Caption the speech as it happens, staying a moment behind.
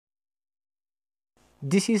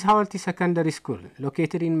This is Hawalti Secondary School,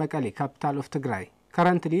 located in Mekelle, capital of Tigray.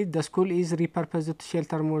 Currently, the school is repurposed to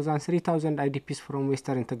shelter more than 3,000 IDPs from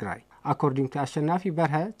Western Tigray. According to Ashanafi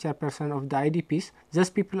Barha, chairperson of the IDPs, those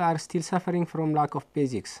people are still suffering from lack of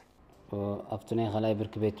basics. Here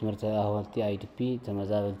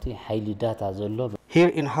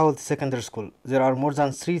in Hawalti Secondary School, there are more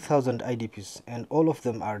than 3,000 IDPs, and all of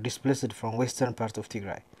them are displaced from western part of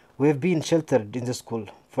Tigray. We have been sheltered in the school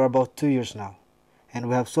for about 2 years now, and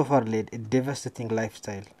we have so far led a devastating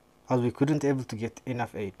lifestyle, as we couldn't able to get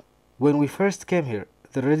enough aid. When we first came here,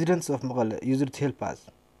 the residents of Mekelle used to help us,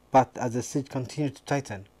 but as the siege continued to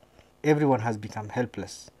tighten, everyone has become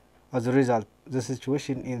helpless. As a result, the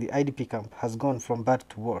situation in the IDP camp has gone from bad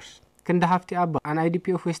to worse. Kandahafti Abba, an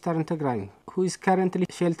IDP of Western Tigray, who is currently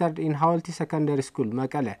sheltered in Hawalti Secondary School,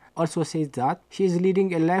 Mekelle, also says that she is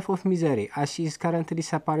leading a life of misery as she is currently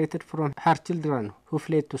separated from her children who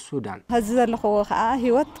fled to Sudan. I'm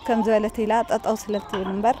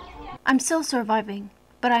still surviving,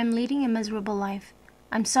 but I'm leading a miserable life.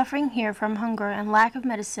 I'm suffering here from hunger and lack of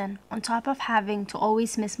medicine, on top of having to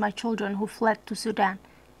always miss my children who fled to Sudan.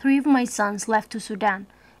 3 of my sons left to Sudan,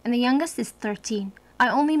 and the youngest is 13. I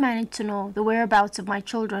only managed to know the whereabouts of my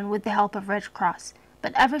children with the help of Red Cross,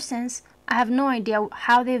 but ever since, I have no idea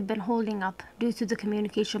how they've been holding up due to the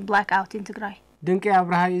communication blackout in Tigray. Dinke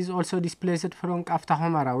Abraha is also displaced from Kafta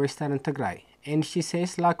Humara, Western Tigray, and she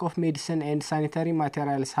says lack of medicine and sanitary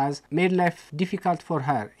materials has made life difficult for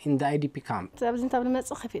her in the IDP camp.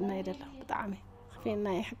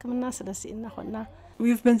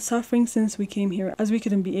 We've been suffering since we came here, as we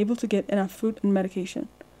couldn't be able to get enough food and medication.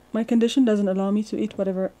 My condition doesn't allow me to eat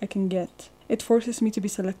whatever I can get. It forces me to be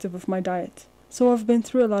selective of my diet. So I've been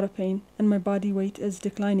through a lot of pain, and my body weight is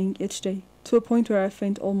declining each day, to a point where I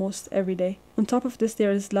faint almost every day. On top of this,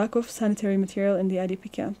 there is lack of sanitary material in the IDP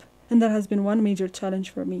camp, and that has been one major challenge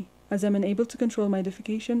for me, as I'm unable to control my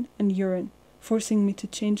defecation and urine, forcing me to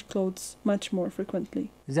change clothes much more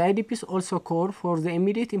frequently. The IDPs also call for the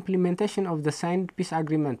immediate implementation of the signed peace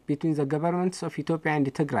agreement between the governments of Ethiopia and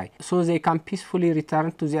Tigray, so they can peacefully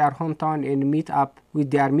return to their hometown and meet up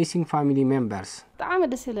with their missing family members. I'm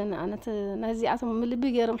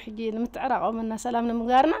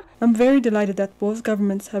very delighted that both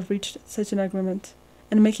governments have reached such an agreement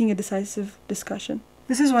and making a decisive discussion.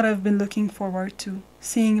 This is what I've been looking forward to,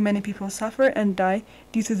 seeing many people suffer and die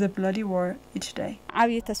due to the bloody war each day.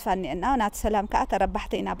 We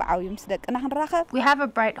have a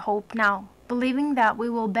bright hope now, believing that we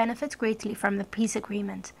will benefit greatly from the peace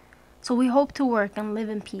agreement. So we hope to work and live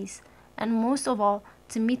in peace, and most of all,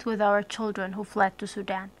 to meet with our children who fled to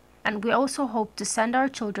Sudan. And we also hope to send our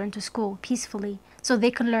children to school peacefully so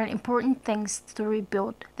they can learn important things to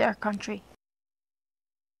rebuild their country.